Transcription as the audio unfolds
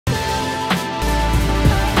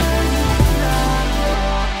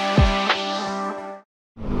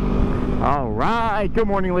Alright, good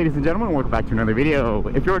morning ladies and gentlemen, welcome back to another video.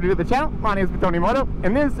 If you're new to the channel, my name is Tony Moto,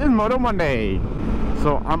 and this is Moto Monday.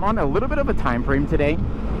 So I'm on a little bit of a time frame today,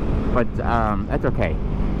 but that's okay.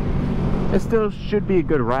 It still should be a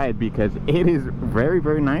good ride because it is very,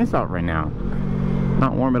 very nice out right now.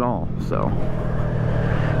 Not warm at all, so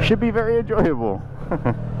should be very enjoyable.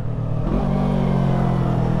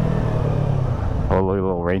 Oh, look at a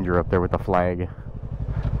little ranger up there with the flag.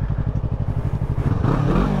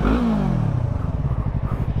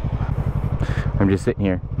 I'm just sitting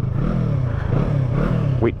here,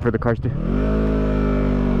 waiting for the cars to...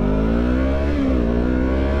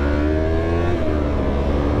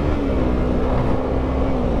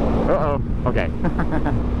 Uh-oh, okay.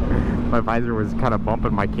 My visor was kind of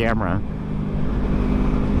bumping my camera.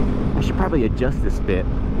 I should probably adjust this bit.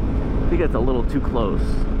 I think it's a little too close.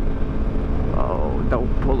 Oh,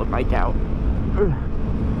 don't pull the bike out.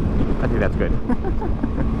 I think that's good.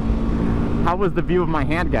 How was the view of my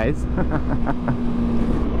hand, guys?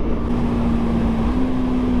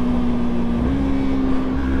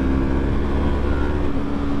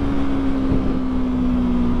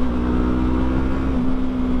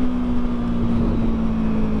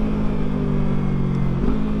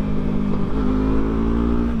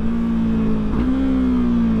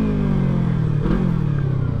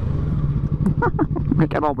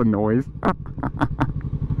 Make out all the noise.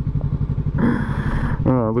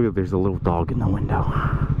 Oh, look at, there's a little dog in the window.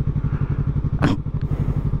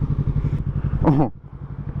 Oh.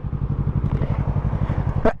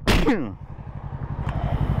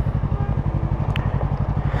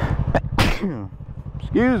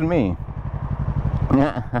 Excuse me.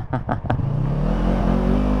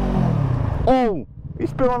 Oh, he's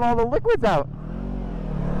spilling all the liquids out.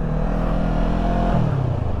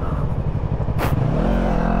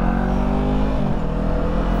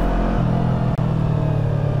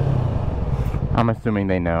 I'm assuming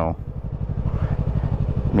they know.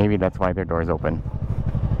 Maybe that's why their door's open.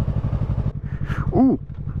 Ooh!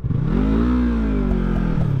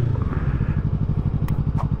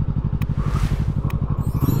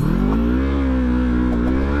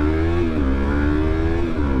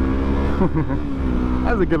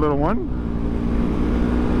 That was a good little one.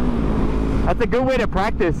 That's a good way to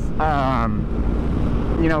practice,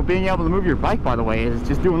 you know, being able to move your bike, by the way, is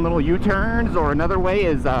just doing little U-turns, or another way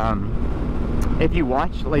is, if you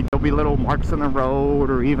watch, like, there'll be little marks on the road,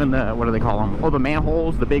 or even the, what do they call them? Oh, the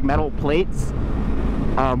manholes, the big metal plates.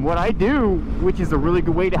 What I do, which is a really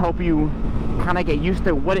good way to help you kind of get used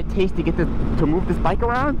to what it takes to get to move this bike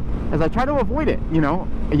around, is I try to avoid it, you know?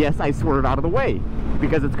 Yes, I swerve out of the way,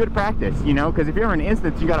 because it's good practice, you know? Because if you're in an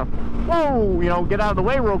instance, you gotta, whoa, you know, get out of the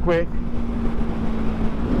way real quick.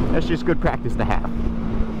 That's just good practice to have.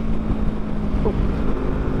 Oh.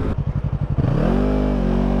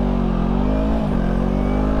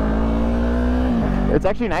 It's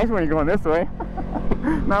actually nice when you're going this way.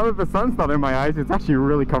 Now that the sun's not in my eyes, it's actually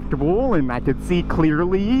really comfortable, and I can see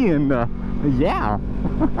clearly, and yeah.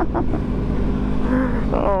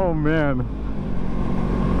 Oh man.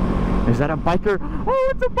 Is that a biker?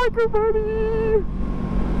 Oh, it's a biker buddy!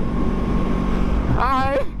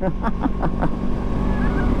 Hi!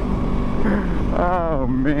 Oh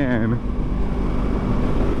man.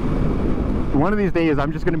 One of these days,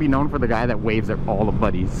 I'm just going to be known for the guy that waves at all the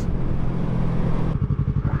buddies.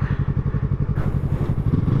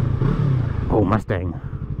 Oh, Mustang.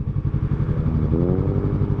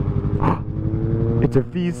 It's a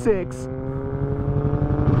V6.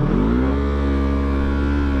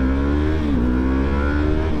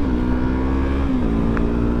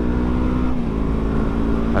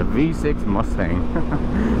 A V6 Mustang.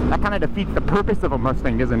 That kind of defeats the purpose of a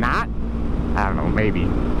Mustang, does it not? I don't know, maybe.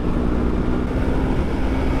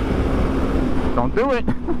 Don't do it.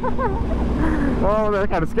 Oh, that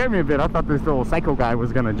kind of scared me a bit. I thought this little psycho guy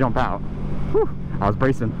was going to jump out. Whew. I was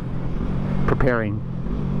bracing, preparing.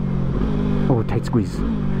 Oh, tight squeeze.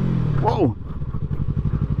 Whoa!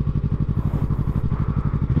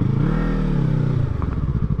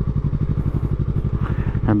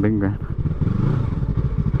 I'm being grand.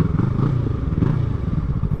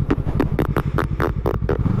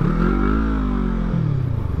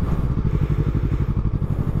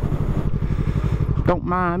 Don't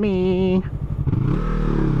mind me.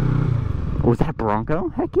 Oh, is that a Bronco?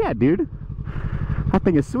 Heck yeah, dude. That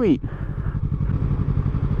thing is sweet.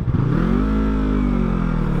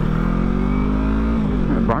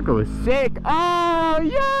 That Bronco is sick. Oh,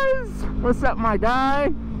 yes! What's up, my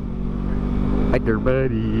guy? Biker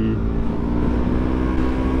buddy.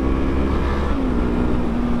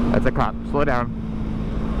 That's a cop. Slow down.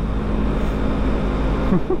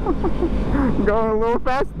 Going a little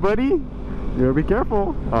fast, buddy. You gotta be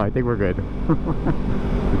careful. Oh, I think we're good.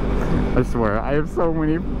 I swear, I have so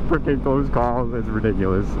many freaking close calls. It's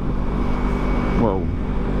ridiculous. Whoa.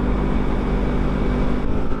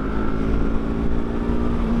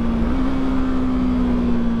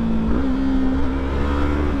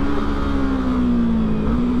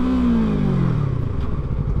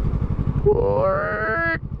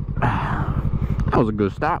 That was a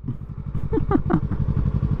good stop.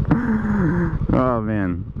 Oh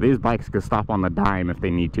man, these bikes could stop on the dime if they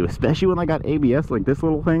need to, especially when I got ABS like this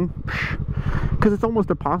little thing, because it's almost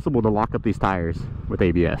impossible to lock up these tires with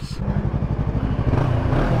ABS.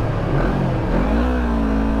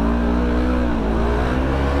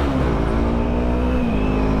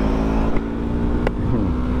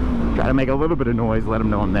 Try to make a little bit of noise, let them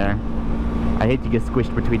know I'm there. I hate to get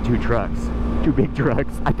squished between two trucks. Two big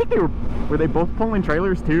trucks. I think they were they both pulling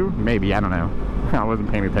trailers too? Maybe, I don't know. I wasn't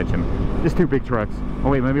paying attention. Just two big trucks. Oh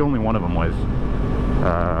wait, maybe only one of them was.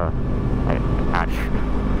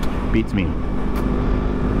 Beats me.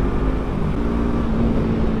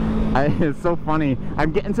 It's so funny.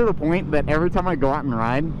 I'm getting to the point that every time I go out and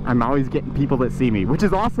ride, I'm always getting people that see me, which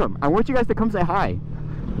is awesome. I want you guys to come say hi.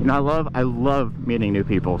 You know, I love meeting new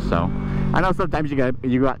people, so I know sometimes you got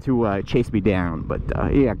to chase me down, but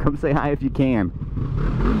yeah, come say hi if you can.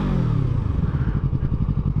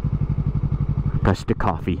 Got the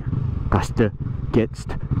coffee. Got to get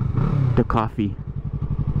the coffee.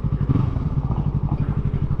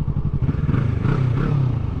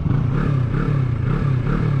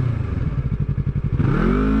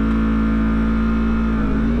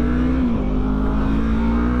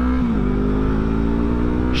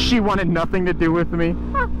 She wanted nothing to do with me.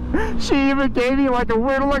 She even gave me like a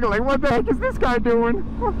weird look, like, what the heck is this guy doing?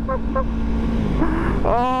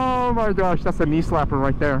 Oh my gosh, that's a knee slapper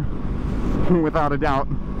right there. Without a doubt.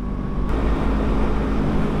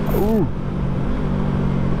 Ooh.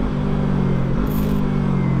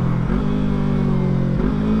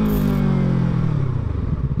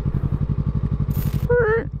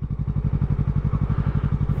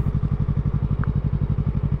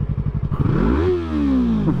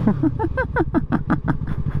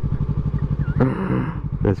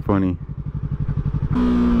 That's funny.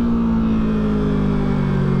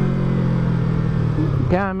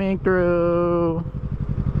 Coming through.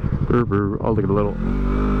 Brr, brr. Oh, look at the little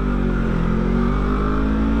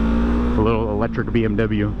electric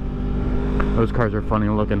BMW. Those cars are funny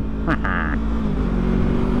looking.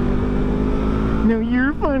 No,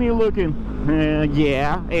 you're funny looking.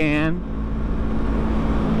 Yeah, and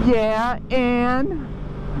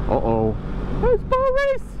uh-oh. Let's ball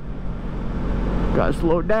race. Gotta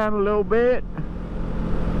slow down a little bit.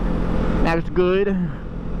 That's good.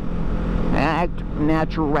 Act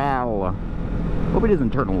natural. Hope he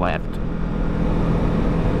doesn't turn left.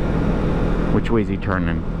 Which way is he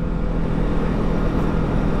turning?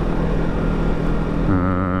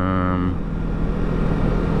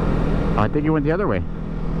 I think he went the other way.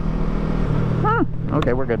 Huh.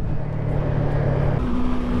 Okay, we're good.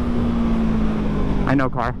 I know,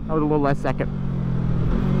 car. That was a little less second.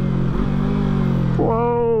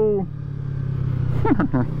 Whoa.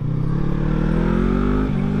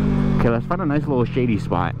 Okay, let's find a nice little shady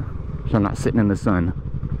spot so I'm not sitting in the sun.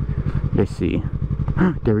 Let's see.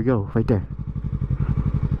 There we go, right there.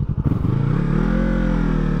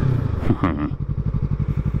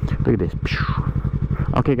 Look at this.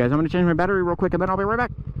 Okay guys, I'm gonna change my battery real quick and then I'll be right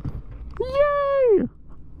back. Yay!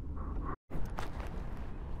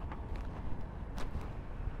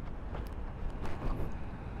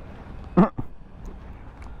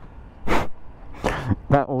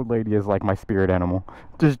 That old lady is like my spirit animal.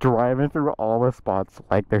 Just driving through all the spots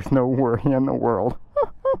like there's no worry in the world.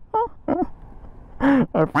 I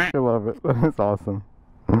freaking love it. That's awesome.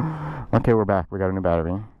 Okay, we're back. We got a new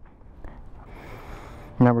battery.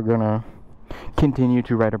 Now we're gonna continue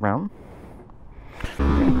to ride around.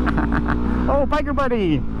 Oh, biker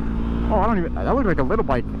buddy! Oh, I don't even, that looked like a little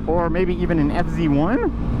bike. Or maybe even an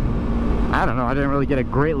FZ1? I don't know, I didn't really get a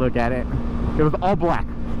great look at it. It was all black.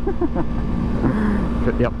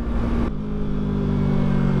 Yep.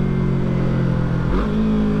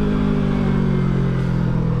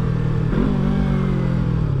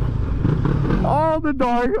 Oh, the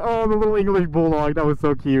dog. Oh, the little English bulldog. That was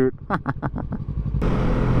so cute.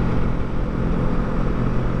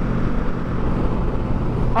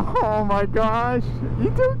 Oh my gosh.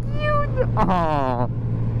 He's so cute. Oh.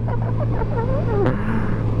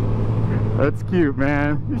 That's cute,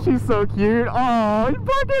 man. She's so cute. Oh, he's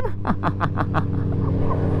barking.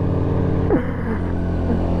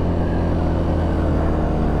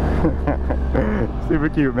 Super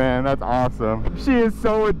cute, man. That's awesome. She is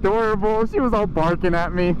so adorable. She was all barking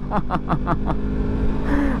at me.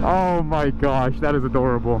 Oh my gosh, that is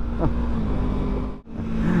adorable.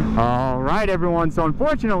 All right, everyone. So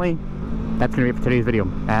unfortunately, that's gonna be it for today's video.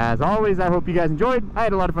 As always, I hope you guys enjoyed. I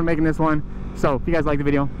had a lot of fun making this one. So if you guys like the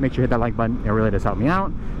video, make sure you hit that like button. It really does help me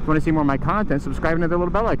out. If you want to see more of my content, subscribe to the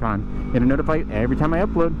little bell icon. Get notified every time I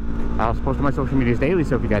upload. I also post on my social medias daily,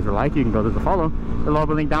 so if you guys would like, you can go to the follow. It'll all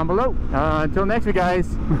be linked down below. Until next week, guys,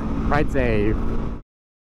 ride safe.